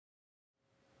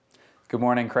Good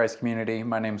morning, Christ community.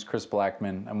 My name is Chris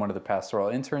Blackman. I'm one of the pastoral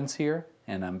interns here,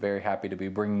 and I'm very happy to be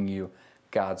bringing you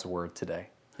God's Word today.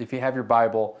 If you have your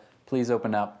Bible, please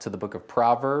open up to the book of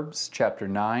Proverbs, chapter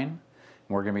 9, and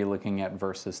we're going to be looking at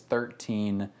verses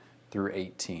 13 through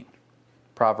 18.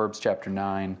 Proverbs chapter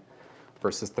 9,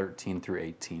 verses 13 through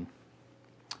 18.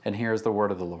 And here's the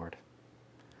word of the Lord.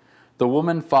 The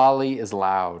woman folly is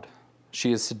loud.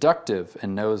 She is seductive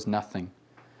and knows nothing.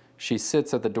 She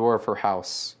sits at the door of her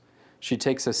house. She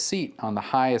takes a seat on the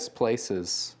highest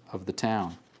places of the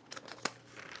town,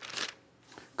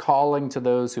 calling to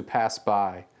those who pass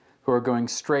by, who are going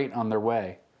straight on their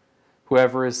way.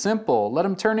 Whoever is simple, let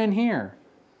him turn in here.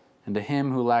 And to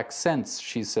him who lacks sense,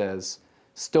 she says,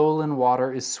 stolen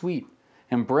water is sweet,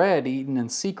 and bread eaten in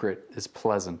secret is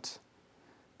pleasant.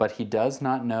 But he does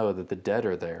not know that the dead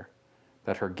are there,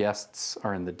 that her guests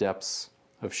are in the depths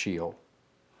of Sheol.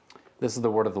 This is the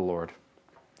word of the Lord.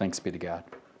 Thanks be to God.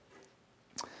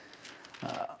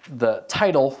 The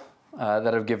title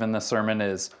that I've given this sermon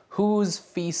is, Whose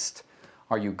Feast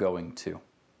Are You Going To?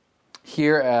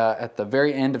 Here at the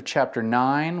very end of chapter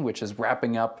 9, which is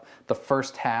wrapping up the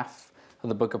first half of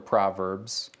the book of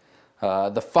Proverbs,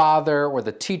 the father or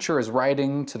the teacher is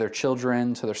writing to their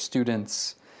children, to their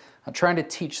students, trying to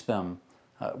teach them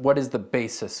what is the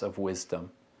basis of wisdom,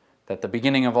 that the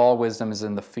beginning of all wisdom is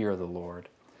in the fear of the Lord.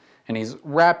 And he's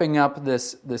wrapping up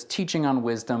this teaching on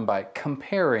wisdom by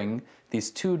comparing these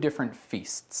two different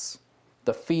feasts.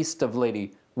 The feast of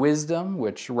Lady Wisdom,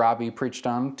 which Robbie preached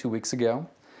on 2 weeks ago,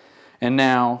 and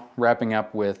now wrapping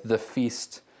up with the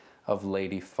feast of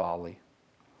Lady Folly.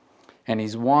 And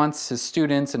he wants his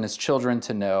students and his children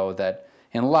to know that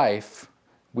in life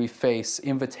we face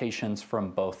invitations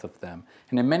from both of them.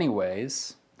 And in many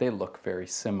ways, they look very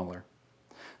similar.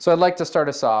 So I'd like to start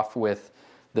us off with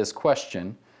this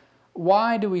question.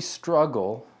 Why do we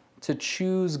struggle to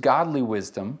choose godly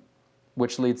wisdom,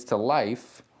 which leads to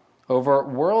life, over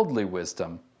worldly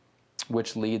wisdom,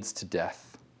 which leads to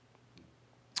death?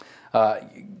 A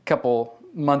couple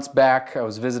months back, I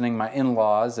was visiting my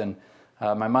in-laws, and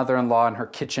my mother-in-law in her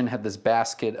kitchen had this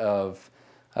basket of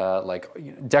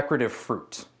decorative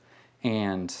fruit.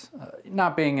 And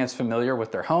not being as familiar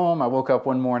with their home, I woke up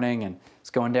one morning and was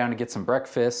going down to get some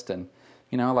breakfast, and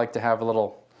I like to have a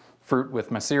little fruit with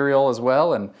my cereal as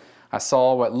well, and I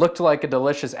saw what looked like a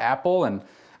delicious apple, and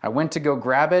I went to go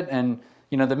grab it, and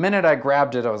the minute I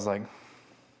grabbed it, I was like,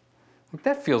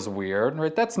 that feels weird,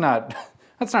 right? That's not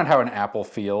how an apple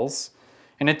feels.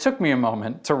 And it took me a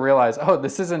moment to realize,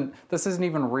 this isn't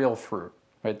even real fruit,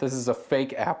 right? This is a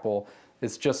fake apple.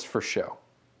 It's just for show.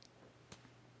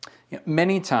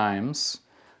 Many times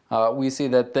we see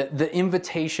that the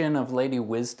invitation of Lady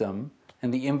Wisdom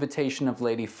and the invitation of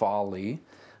Lady Folly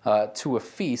to a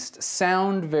feast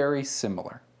sound very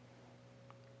similar.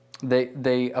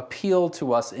 They appeal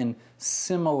to us in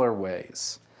similar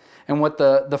ways. And what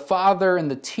the father and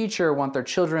the teacher want their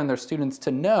children and their students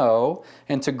to know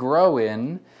and to grow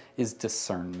in is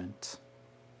discernment.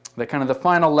 That kind of the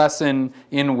final lesson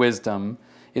in wisdom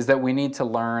is that we need to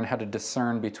learn how to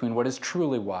discern between what is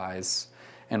truly wise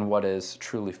and what is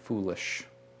truly foolish.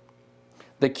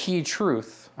 The key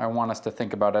truth I want us to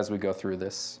think about as we go through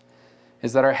this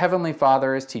is that our Heavenly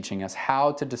Father is teaching us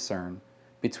how to discern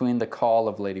between the call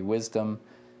of Lady Wisdom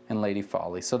and Lady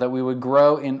Folly, so that we would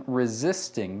grow in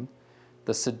resisting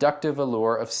the seductive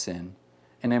allure of sin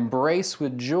and embrace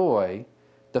with joy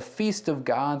the feast of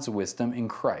God's wisdom in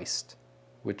Christ,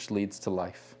 which leads to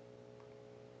life.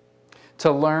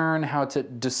 To learn how to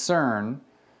discern,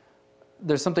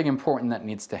 there's something important that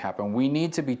needs to happen. We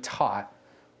need to be taught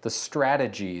the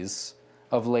strategies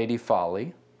of Lady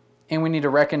Folly, and we need to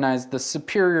recognize the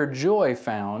superior joy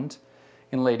found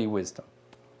in Lady Wisdom.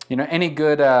 Any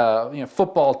good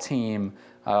football team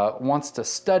wants to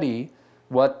study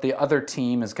what the other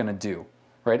team is going to do,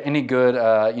 right? Any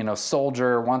good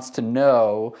soldier wants to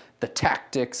know the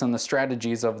tactics and the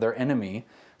strategies of their enemy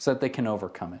so that they can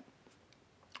overcome it,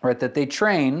 right? That they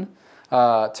train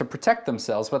to protect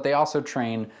themselves, but they also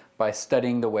train by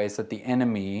studying the ways that the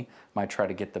enemy might try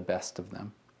to get the best of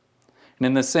them. And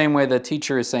in the same way, the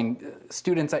teacher is saying,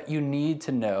 students, that you need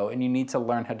to know and you need to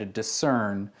learn how to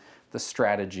discern the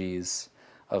strategies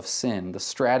of sin, the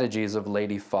strategies of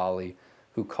Lady Folly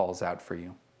who calls out for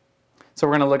you. So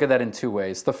we're going to look at that in two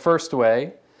ways. The first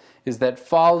way is that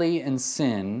folly and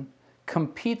sin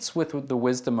competes with the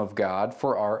wisdom of God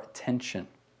for our attention.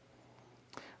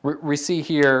 We see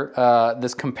here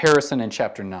this comparison in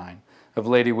chapter 9 of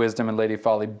Lady Wisdom and Lady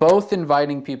Folly, both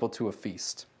inviting people to a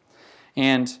feast.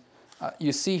 And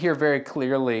you see here very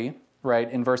clearly,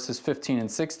 right, in verses 15 and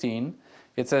 16,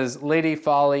 It says, Lady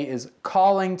Folly is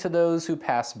calling to those who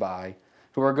pass by,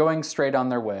 who are going straight on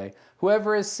their way.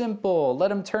 Whoever is simple,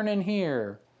 let him turn in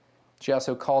here. She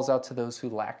also calls out to those who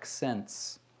lack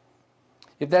sense.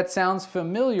 If that sounds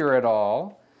familiar at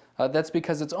all, that's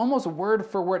because it's almost word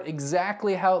for word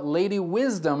exactly how Lady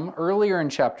Wisdom earlier in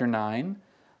chapter 9,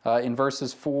 in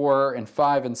verses 4 and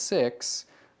 5 and 6,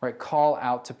 right, call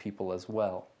out to people as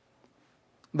well.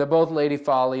 That both Lady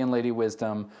Folly and Lady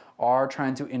Wisdom are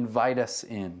trying to invite us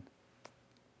in,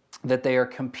 that they are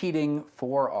competing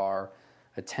for our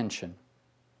attention.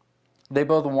 They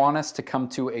both want us to come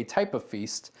to a type of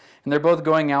feast, and they're both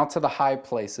going out to the high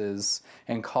places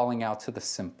and calling out to the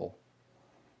simple.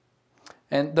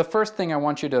 And the first thing I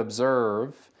want you to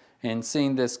observe in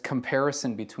seeing this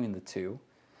comparison between the two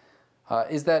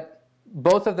is that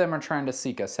both of them are trying to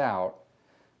seek us out,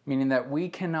 meaning that we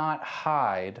cannot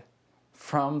hide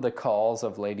from the calls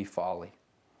of Lady Folly.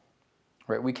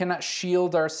 Right? We cannot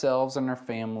shield ourselves and our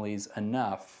families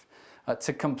enough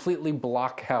to completely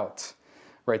block out,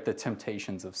 right, the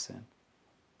temptations of sin.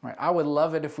 Right? I would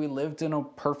love it if we lived in a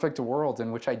perfect world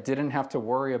in which I didn't have to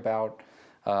worry about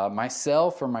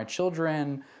myself or my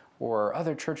children or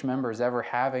other church members ever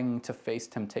having to face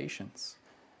temptations.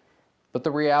 But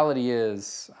the reality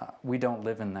is we don't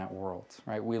live in that world,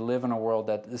 right? We live in a world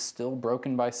that is still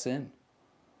broken by sin.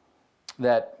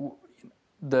 That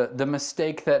the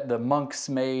mistake that the monks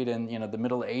made in the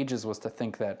Middle Ages was to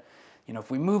think that if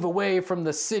we move away from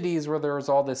the cities where there is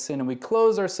all this sin and we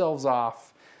close ourselves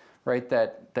off, right,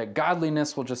 that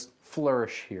godliness will just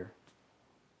flourish here.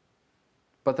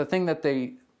 But the thing that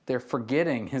they're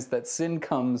forgetting is that sin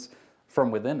comes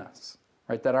from within us,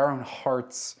 right? That our own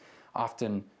hearts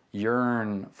often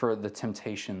yearn for the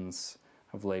temptations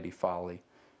of Lady Folly,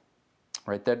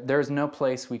 right? That there's no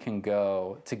place we can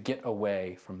go to get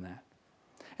away from that.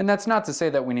 And that's not to say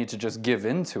that we need to just give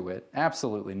into it.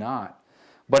 Absolutely not.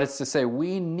 But it's to say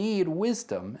we need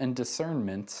wisdom and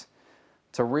discernment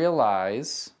to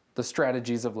realize the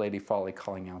strategies of Lady Folly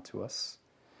calling out to us,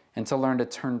 and to learn to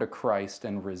turn to Christ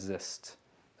and resist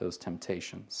those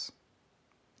temptations.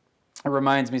 It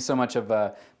reminds me so much of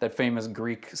that famous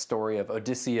Greek story of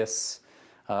Odysseus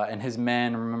and his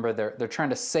men. Remember, they're trying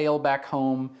to sail back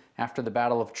home after the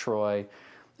Battle of Troy,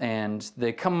 and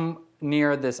they come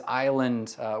near this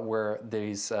island where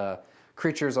these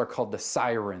creatures are called the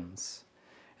Sirens.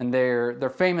 And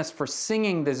they're famous for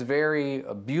singing this very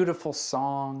beautiful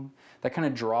song that kind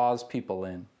of draws people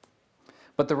in.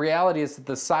 But the reality is that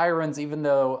the Sirens, even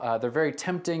though they're very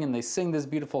tempting and they sing this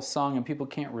beautiful song and people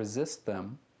can't resist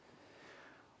them,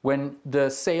 when the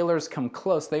sailors come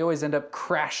close, they always end up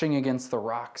crashing against the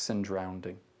rocks and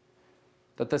drowning.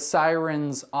 That the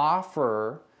Sirens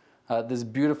offer this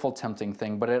beautiful, tempting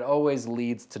thing, but it always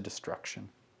leads to destruction.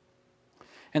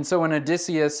 And so when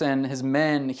Odysseus and his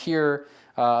men hear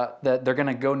that they're going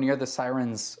to go near the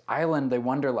Sirens' island, they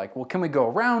wonder, well, can we go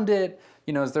around it?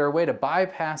 Is there a way to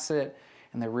bypass it?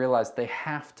 And they realize they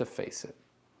have to face it.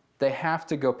 They have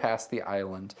to go past the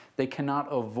island. They cannot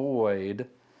avoid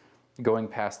going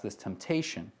past this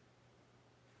temptation.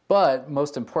 But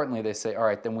most importantly, they say, all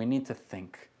right, then we need to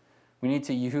think. We need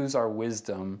to use our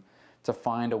wisdom to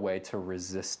find a way to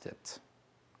resist it.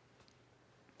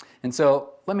 And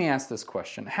so let me ask this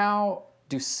question. How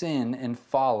do sin and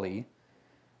folly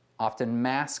often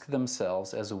mask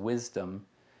themselves as wisdom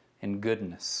and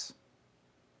goodness?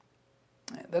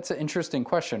 That's an interesting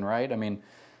question, right? I mean,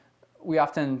 we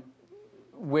often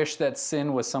wish that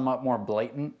sin was somewhat more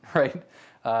blatant, right?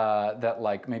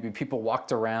 That maybe people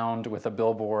walked around with a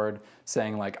billboard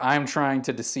saying I'm trying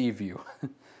to deceive you.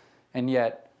 And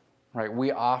yet, right,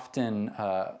 we often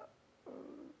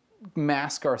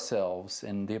mask ourselves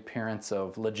in the appearance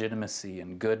of legitimacy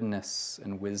and goodness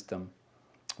and wisdom,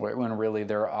 when really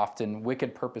there are often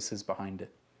wicked purposes behind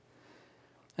it.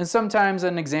 And sometimes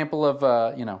an example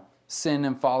of, sin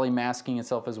and folly masking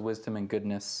itself as wisdom and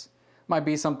goodness might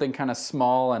be something kind of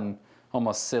small and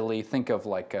almost silly. Think of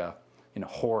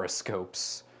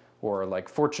horoscopes or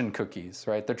fortune cookies,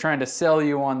 right? They're trying to sell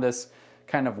you on this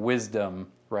kind of wisdom,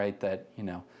 right? That,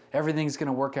 everything's going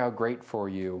to work out great for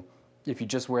you if you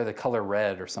just wear the color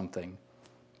red or something.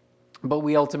 But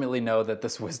we ultimately know that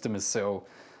this wisdom is so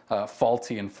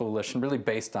faulty and foolish and really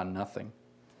based on nothing.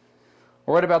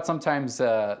 Or what about sometimes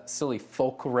silly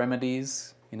folk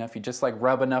remedies? If you just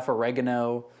rub enough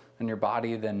oregano in your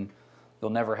body, then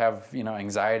you'll never have,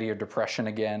 anxiety or depression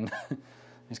again.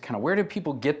 It's kind of, where do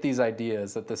people get these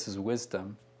ideas that this is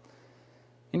wisdom?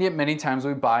 And yet many times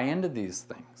we buy into these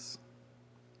things.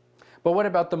 But what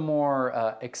about the more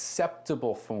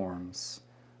acceptable forms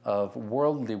of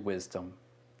worldly wisdom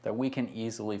that we can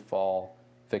easily fall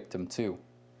victim to?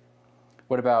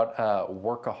 What about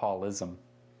workaholism?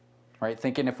 Right?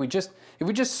 Thinking if we just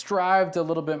strived a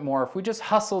little bit more, if we just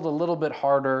hustled a little bit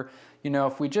harder,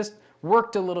 if we just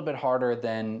worked a little bit harder,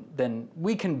 then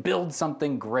we can build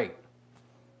something great.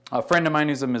 A friend of mine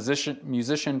who's a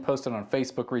musician posted on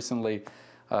Facebook recently,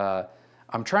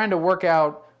 I'm trying to work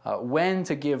out when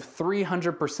to give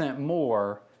 300%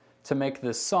 more to make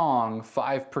this song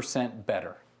 5%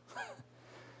 better.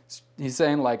 He's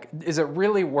saying, like, is it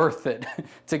really worth it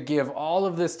to give all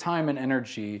of this time and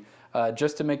energy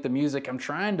just to make the music I'm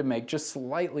trying to make just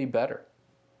slightly better?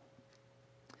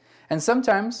 And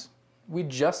sometimes we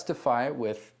justify it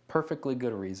with perfectly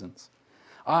good reasons.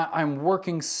 I'm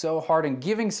working so hard and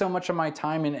giving so much of my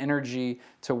time and energy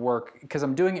to work because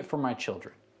I'm doing it for my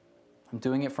children. I'm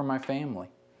doing it for my family.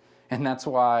 And that's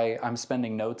why I'm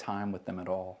spending no time with them at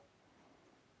all.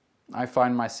 I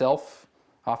find myself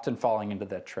often falling into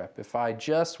that trap. If I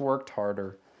just worked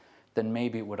harder, then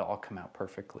maybe it would all come out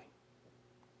perfectly.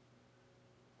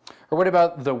 Or what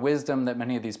about the wisdom that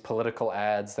many of these political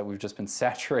ads that we've just been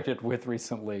saturated with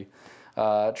recently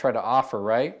try to offer,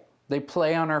 right? They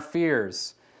play on our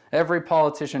fears. Every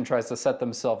politician tries to set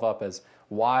themselves up as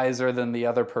wiser than the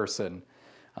other person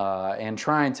and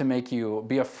trying to make you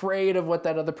be afraid of what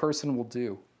that other person will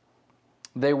do.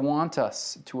 They want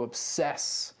us to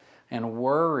obsess and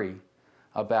worry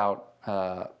about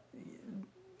the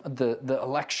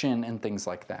election and things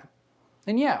like that.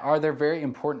 And yeah, are there very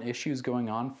important issues going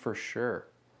on? For sure.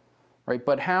 Right?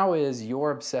 But how is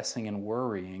your obsessing and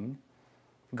worrying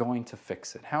going to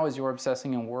fix it? How is your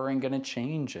obsessing and worrying going to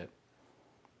change it?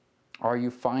 Are you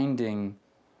finding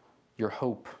your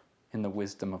hope in the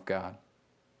wisdom of God?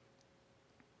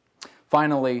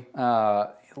 Finally,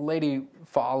 Lady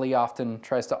Folly often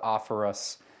tries to offer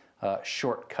us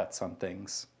shortcuts on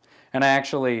things. And I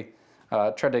actually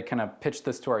tried to kind of pitch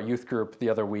this to our youth group the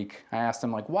other week. I asked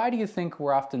them, like, why do you think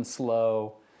we're often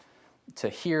slow to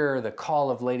hear the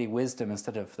call of Lady Wisdom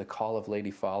instead of the call of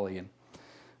Lady Folly? And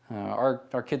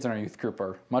our kids in our youth group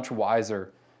are much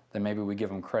wiser than maybe we give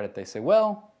them credit. They say,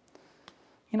 well,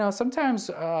 sometimes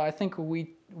I think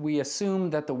we assume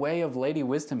that the way of Lady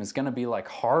Wisdom is going to be like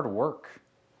hard work,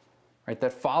 right?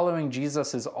 That following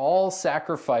Jesus is all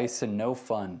sacrifice and no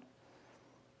fun.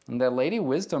 And that Lady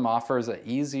Wisdom offers an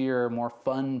easier, more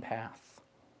fun path.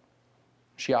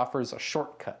 She offers a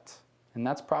shortcut, and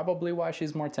that's probably why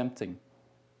she's more tempting.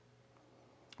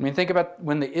 I mean, think about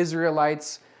when the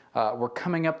Israelites were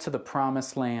coming up to the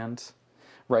promised land,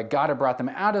 right? God had brought them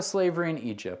out of slavery in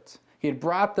Egypt. He had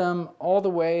brought them all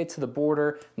the way to the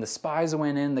border, and the spies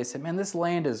went in. They said, man, this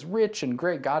land is rich and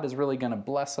great. God is really going to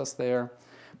bless us there.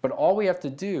 But all we have to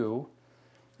do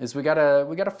is we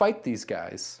gotta fight these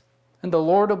guys. And the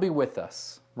Lord will be with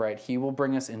us, right? He will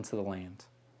bring us into the land.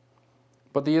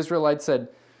 But the Israelites said,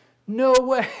 no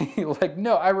way.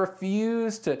 No, I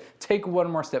refuse to take one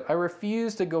more step. I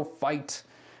refuse to go fight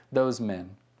those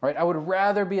men, right? I would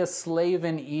rather be a slave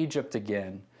in Egypt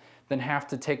again than have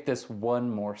to take this one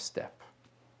more step.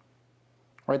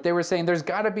 Right? They were saying there's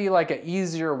got to be like an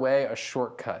easier way, a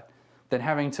shortcut, than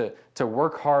having to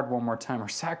work hard one more time or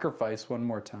sacrifice one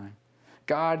more time.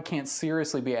 God can't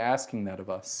seriously be asking that of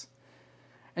us.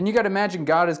 And you got to imagine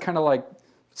God is kind of like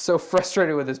so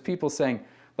frustrated with his people saying,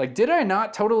 like, did I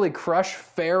not totally crush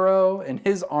Pharaoh and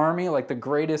his army, like the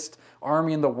greatest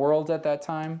army in the world at that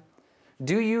time?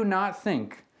 Do you not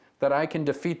think that I can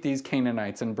defeat these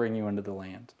Canaanites and bring you into the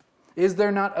land? Is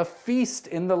there not a feast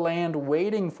in the land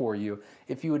waiting for you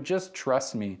if you would just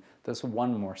trust me this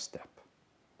one more step?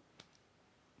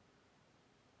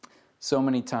 So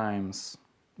many times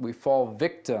we fall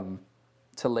victim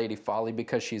to Lady Folly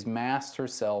because she's masked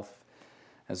herself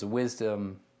as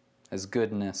wisdom, as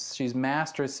goodness. She's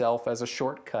masked herself as a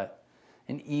shortcut,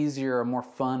 an easier, more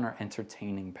fun or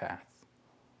entertaining path.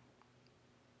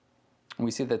 And we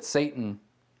see that Satan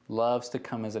loves to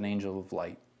come as an angel of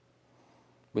light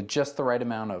with just the right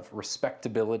amount of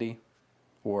respectability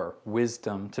or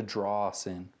wisdom to draw us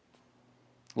in.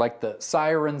 Like the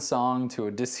siren song to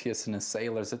Odysseus and his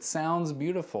sailors, it sounds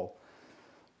beautiful,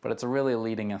 but it's really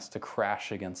leading us to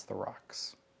crash against the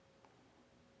rocks.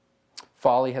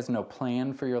 Folly has no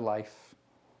plan for your life.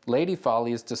 Lady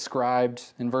Folly is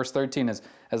described in verse 13 as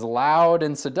loud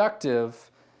and seductive,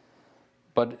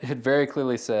 but it very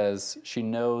clearly says she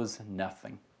knows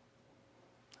nothing.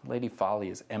 Lady Folly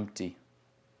is empty,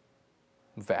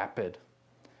 vapid.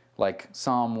 Like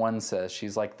Psalm 1 says,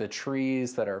 she's like the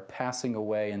trees that are passing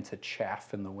away into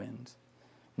chaff in the wind.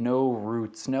 No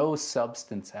roots, no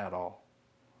substance at all.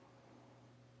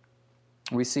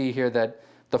 We see here that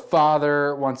the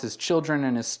Father wants his children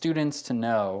and his students to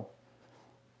know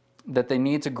that they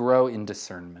need to grow in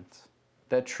discernment.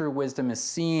 that true wisdom is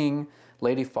seeing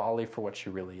Lady Folly for what she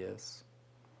really is,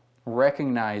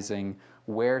 recognizing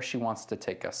where she wants to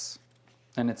take us,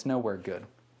 and it's nowhere good.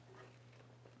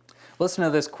 Listen to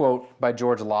this quote by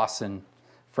George Lawson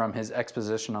from his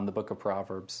exposition on the book of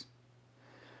Proverbs.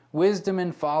 Wisdom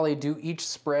and folly do each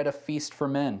spread a feast for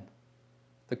men.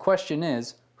 The question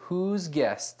is, whose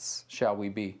guests shall we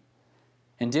be?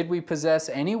 And did we possess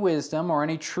any wisdom or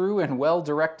any true and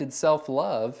well-directed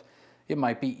self-love, it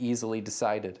might be easily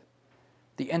decided.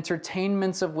 The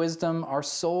entertainments of wisdom are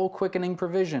soul-quickening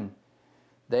provision.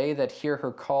 They that hear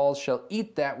her calls shall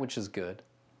eat that which is good,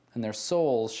 and their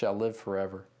souls shall live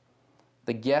forever.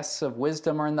 The guests of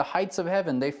wisdom are in the heights of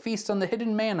heaven. They feast on the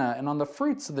hidden manna and on the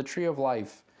fruits of the tree of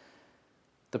life.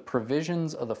 The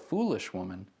provisions of the foolish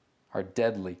woman are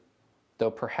deadly,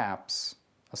 though perhaps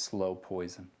a slow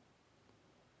poison.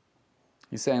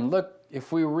 He's saying, look,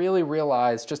 if we really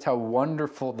realize just how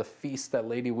wonderful the feast that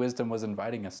Lady Wisdom was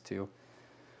inviting us to,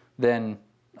 then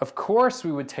of course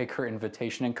we would take her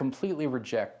invitation and completely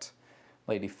reject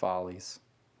Lady Folly's.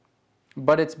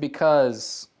 But it's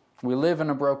because we live in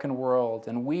a broken world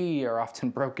and we are often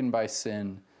broken by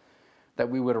sin that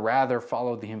we would rather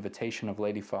follow the invitation of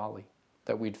Lady Folly,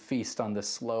 that we'd feast on the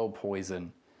slow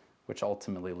poison which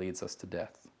ultimately leads us to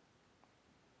death.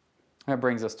 That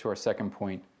brings us to our second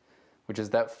point, which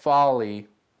is that folly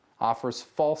offers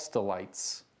false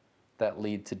delights that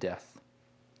lead to death.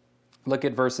 Look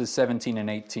at verses 17 and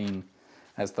 18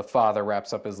 as the father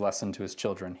wraps up his lesson to his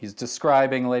children. He's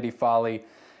describing Lady Folly,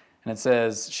 and it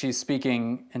says, she's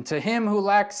speaking, and to him who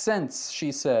lacks sense,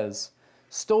 she says,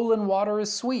 stolen water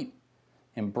is sweet,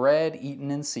 and bread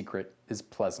eaten in secret is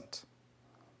pleasant.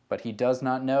 But he does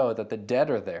not know that the dead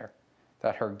are there,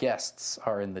 that her guests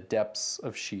are in the depths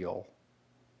of Sheol.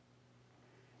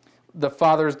 The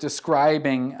father's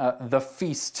describing the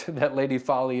feast that Lady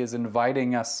Folly is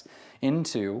inviting us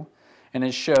into, and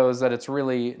it shows that it's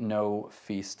really no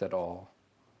feast at all.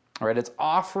 All right, it's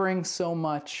offering so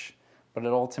much, but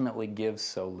it ultimately gives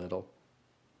so little.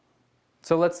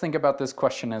 So let's think about this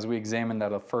question as we examine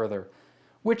that further.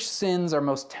 Which sins are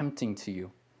most tempting to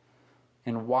you,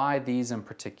 and why these in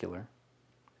particular?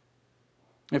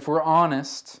 If we're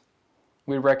honest,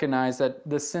 we recognize that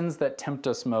the sins that tempt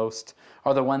us most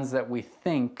are the ones that we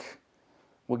think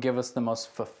will give us the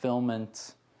most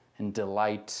fulfillment and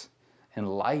delight and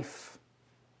life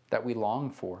that we long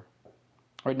for.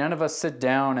 Right? None of us sit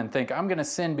down and think, I'm going to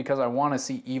sin because I want to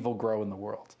see evil grow in the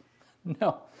world.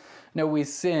 No, we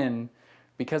sin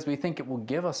because we think it will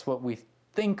give us what we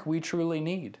think we truly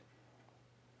need.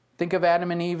 Think of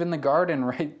Adam and Eve in the garden,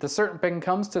 right? The serpent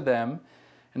comes to them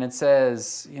and it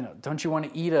says, don't you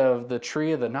want to eat of the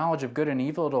tree of the knowledge of good and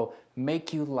evil? It'll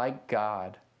make you like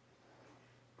God.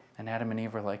 And Adam and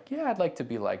Eve are like, yeah, I'd like to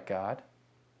be like God.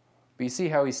 But you see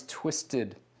how he's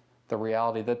twisted the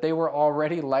reality that they were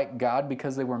already like God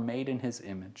because they were made in his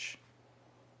image.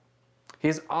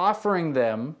 He's offering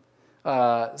them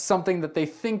something that they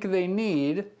think they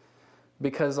need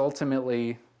because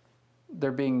ultimately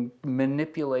they're being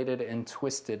manipulated and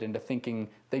twisted into thinking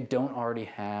they don't already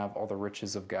have all the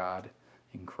riches of God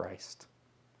in Christ.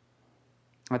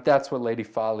 But that's what Lady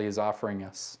Folly is offering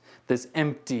us, this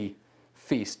empty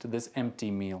feast, this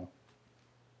empty meal.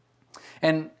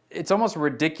 And it's almost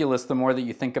ridiculous the more that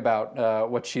you think about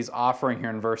what she's offering here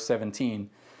in verse 17.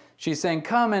 She's saying,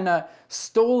 come and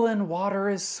stolen water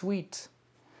is sweet,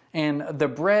 and the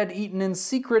bread eaten in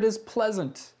secret is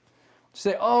pleasant.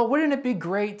 Say, oh, wouldn't it be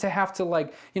great to have to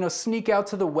sneak out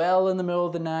to the well in the middle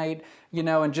of the night,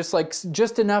 and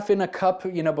just enough in a cup,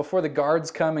 before the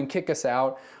guards come and kick us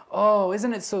out. Oh,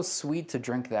 isn't it so sweet to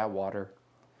drink that water?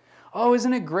 Oh,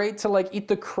 isn't it great to eat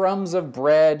the crumbs of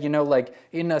bread,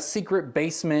 in a secret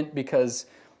basement because,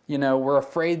 we're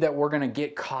afraid that we're going to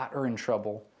get caught or in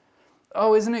trouble.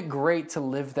 Oh, isn't it great to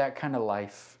live that kind of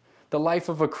life? The life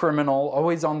of a criminal,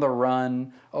 always on the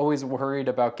run, always worried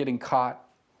about getting caught.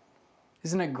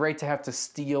 Isn't it great to have to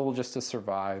steal just to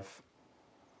survive?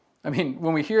 I mean,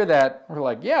 when we hear that, we're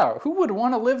like, yeah, who would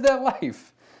want to live that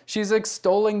life? She's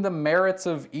extolling the merits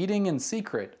of eating in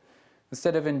secret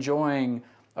instead of enjoying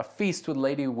a feast with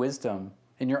Lady Wisdom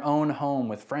in your own home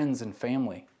with friends and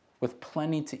family, with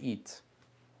plenty to eat.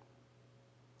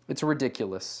 It's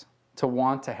ridiculous to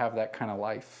want to have that kind of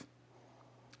life.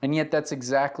 And yet that's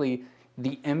exactly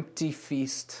the empty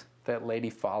feast that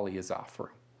Lady Folly is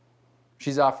offering.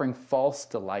 She's offering false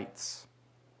delights.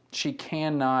 She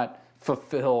cannot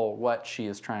fulfill what she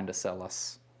is trying to sell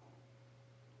us.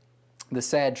 The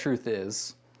sad truth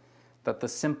is that the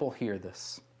simple hear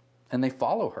this, and they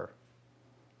follow her.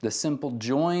 The simple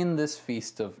join this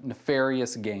feast of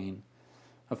nefarious gain,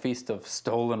 a feast of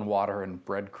stolen water and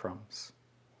breadcrumbs.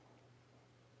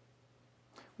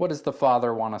 What does the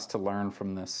Father want us to learn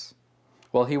from this?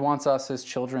 Well, he wants us as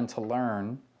children to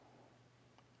learn,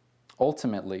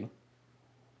 ultimately,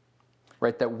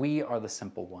 right, that we are the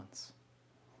simple ones,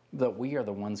 that we are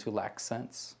the ones who lack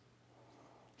sense.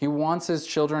 He wants his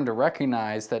children to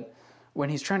recognize that when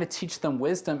he's trying to teach them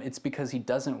wisdom, it's because he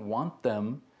doesn't want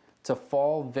them to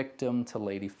fall victim to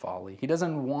Lady Folly. He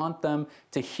doesn't want them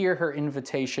to hear her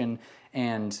invitation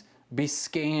and be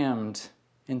scammed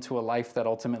into a life that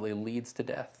ultimately leads to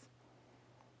death.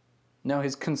 No,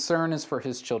 his concern is for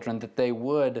his children that they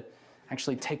would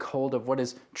actually take hold of what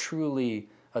is truly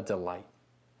a delight,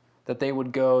 that they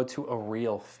would go to a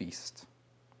real feast.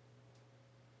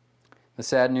 The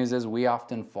sad news is we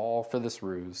often fall for this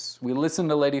ruse. We listen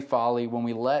to Lady Folly when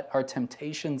we let our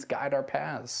temptations guide our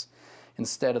paths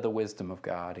instead of the wisdom of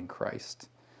God in Christ.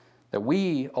 That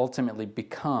we ultimately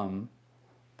become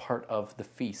part of the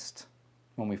feast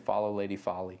when we follow Lady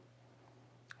Folly.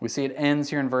 We see it ends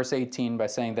here in verse 18 by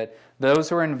saying that those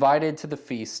who are invited to the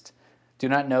feast do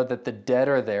not know that the dead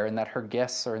are there and that her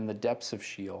guests are in the depths of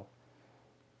Sheol.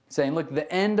 Saying, look,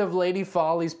 the end of Lady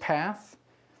Folly's path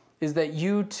is that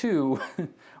you too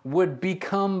would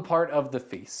become part of the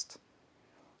feast.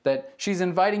 That she's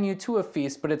inviting you to a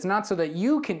feast, but it's not so that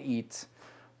you can eat,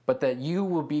 but that you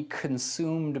will be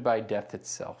consumed by death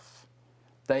itself.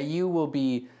 That you will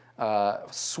be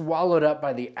swallowed up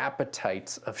by the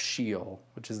appetites of Sheol,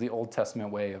 which is the Old Testament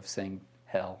way of saying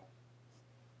hell.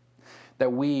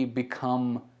 That we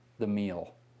become the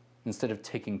meal instead of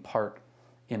taking part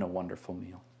in a wonderful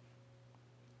meal.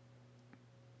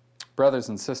 Brothers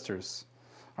and sisters,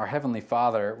 our Heavenly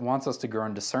Father wants us to grow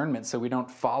in discernment so we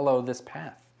don't follow this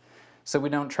path, so we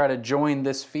don't try to join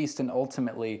this feast and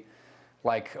ultimately,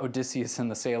 like Odysseus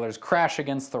and the sailors, crash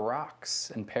against the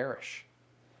rocks and perish.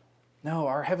 No,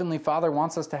 our Heavenly Father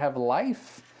wants us to have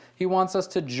life. He wants us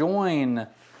to join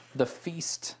the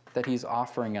feast that He's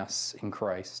offering us in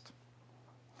Christ.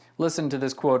 Listen to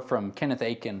this quote from Kenneth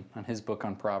Aiken on his book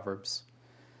on Proverbs.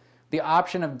 The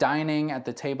option of dining at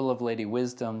the table of Lady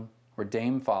Wisdom or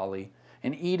Dame Folly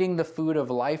and eating the food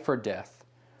of life or death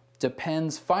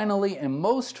depends finally and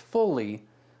most fully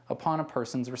upon a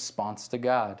person's response to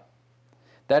God.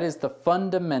 That is the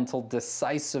fundamental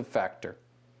decisive factor.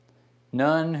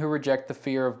 None who reject the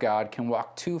fear of God can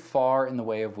walk too far in the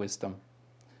way of wisdom,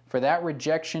 for that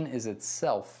rejection is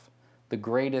itself the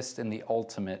greatest and the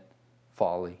ultimate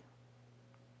folly.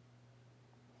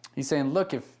 He's saying,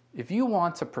 look, if you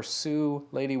want to pursue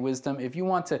Lady Wisdom, if you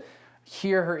want to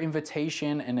hear her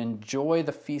invitation and enjoy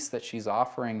the feast that she's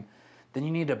offering, then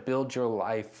you need to build your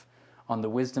life on the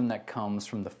wisdom that comes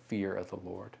from the fear of the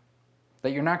Lord.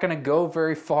 That you're not going to go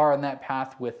very far on that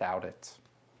path without it.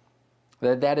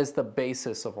 That is the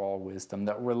basis of all wisdom,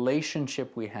 that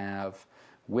relationship we have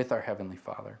with our Heavenly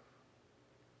Father.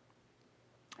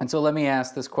 And so let me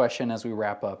ask this question as we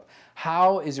wrap up.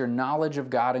 How is your knowledge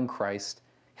of God in Christ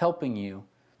helping you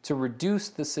to reduce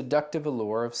the seductive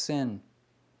allure of sin?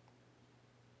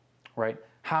 Right?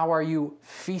 How are you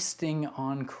feasting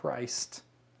on Christ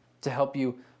to help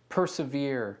you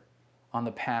persevere on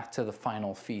the path to the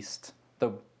final feast,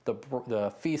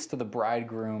 the feast of the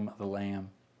bridegroom of the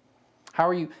Lamb? How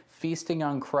are you feasting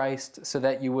on Christ so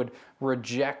that you would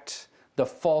reject the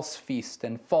false feast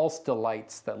and false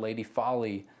delights that Lady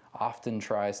Folly often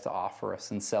tries to offer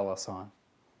us and sell us on?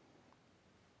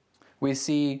 We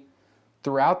see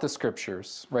throughout the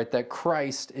scriptures, right, that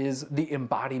Christ is the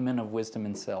embodiment of wisdom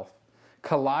itself.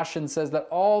 Colossians says that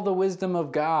all the wisdom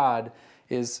of God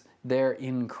is there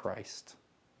in Christ.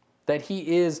 That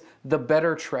He is the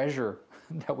better treasure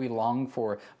that we long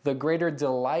for, the greater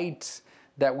delight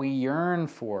that we yearn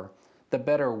for, the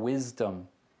better wisdom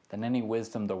than any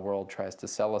wisdom the world tries to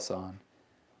sell us on.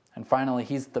 And finally,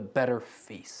 He's the better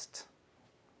feast.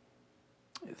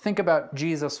 Think about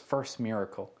Jesus' first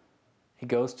miracle. He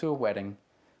goes to a wedding,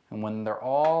 and when they're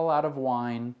all out of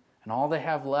wine and all they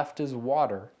have left is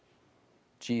water,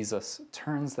 Jesus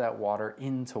turns that water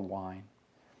into wine.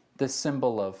 This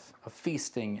symbol of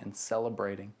feasting and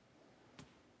celebrating.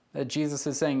 That Jesus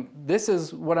is saying, this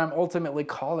is what I'm ultimately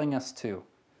calling us to.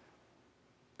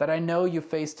 That I know you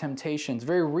face temptations,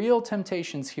 very real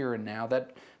temptations here and now,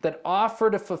 that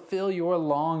offer to fulfill your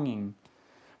longing.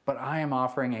 But I am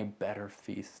offering a better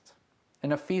feast.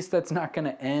 And a feast that's not going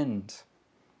to end.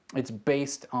 It's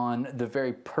based on the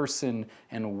very person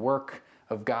and work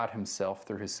of God Himself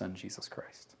through His Son, Jesus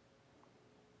Christ.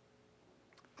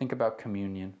 Think about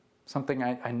communion. Something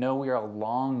I know we are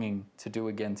longing to do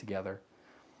again together.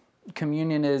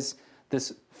 Communion is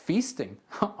this feasting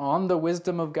on the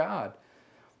wisdom of God,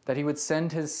 that He would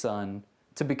send His Son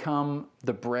to become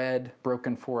the bread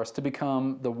broken for us, to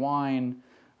become the wine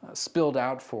spilled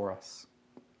out for us.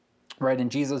 Right, in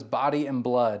Jesus' body and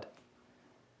blood,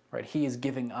 right, he is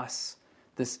giving us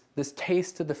this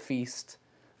taste of the feast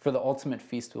for the ultimate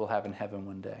feast we'll have in heaven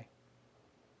one day.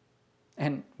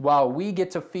 And while we get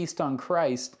to feast on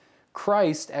Christ,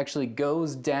 Christ actually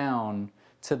goes down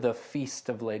to the feast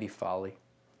of Lady Folly.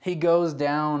 He goes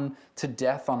down to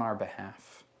death on our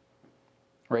behalf.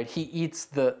 Right? He eats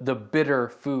the bitter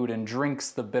food and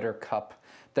drinks the bitter cup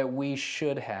that we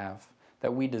should have,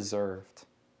 that we deserved.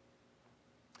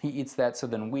 He eats that so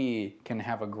then we can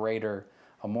have a greater,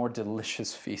 a more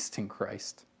delicious feast in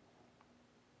Christ.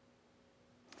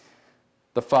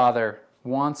 The Father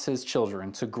wants his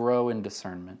children to grow in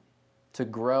discernment, to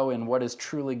grow in what is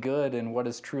truly good and what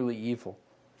is truly evil,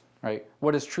 right?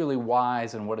 What is truly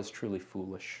wise and what is truly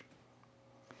foolish.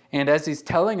 And as he's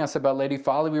telling us about Lady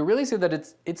Folly, we really see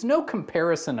that it's no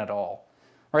comparison at all,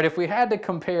 right? If we had to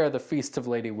compare the feast of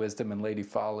Lady Wisdom and Lady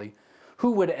Folly,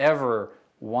 who would ever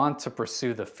want to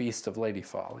pursue the feast of Lady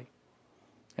Folly?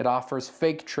 It offers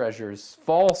fake treasures,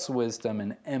 false wisdom,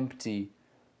 and empty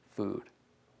food.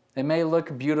 It may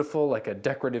look beautiful like a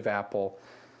decorative apple,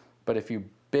 but if you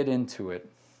bit into it,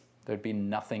 there'd be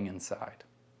nothing inside.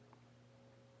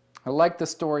 I like the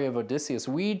story of Odysseus.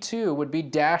 We too would be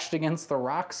dashed against the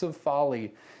rocks of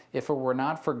folly if it were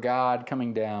not for God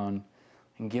coming down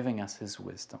and giving us his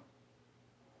wisdom.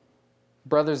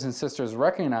 Brothers and sisters,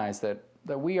 recognize that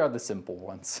we are the simple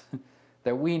ones,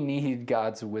 that we need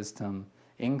God's wisdom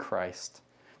in Christ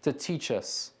to teach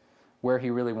us where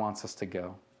he really wants us to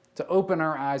go, to open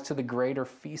our eyes to the greater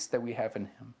feast that we have in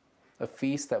him, a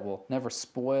feast that will never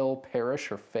spoil,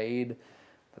 perish, or fade,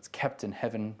 that's kept in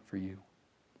heaven for you.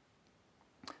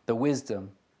 The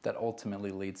wisdom that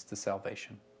ultimately leads to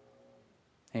salvation.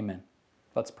 Amen.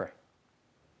 Let's pray.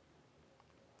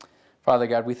 Father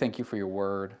God, we thank you for your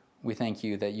word. We thank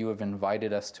you that you have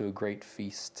invited us to a great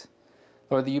feast.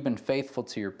 Lord, that you've been faithful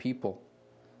to your people.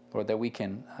 Lord, that we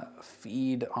can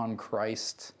feed on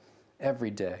Christ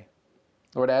every day.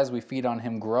 Lord, as we feed on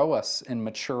him, grow us and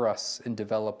mature us and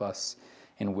develop us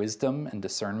in wisdom and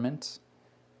discernment,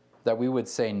 that we would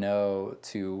say no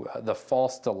to the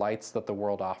false delights that the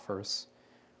world offers,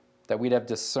 that we'd have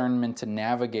discernment to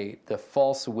navigate the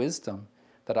false wisdom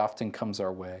that often comes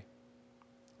our way.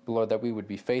 Lord, that we would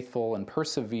be faithful and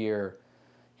persevere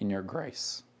in your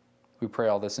grace. We pray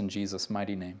all this in Jesus'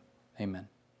 mighty name. Amen.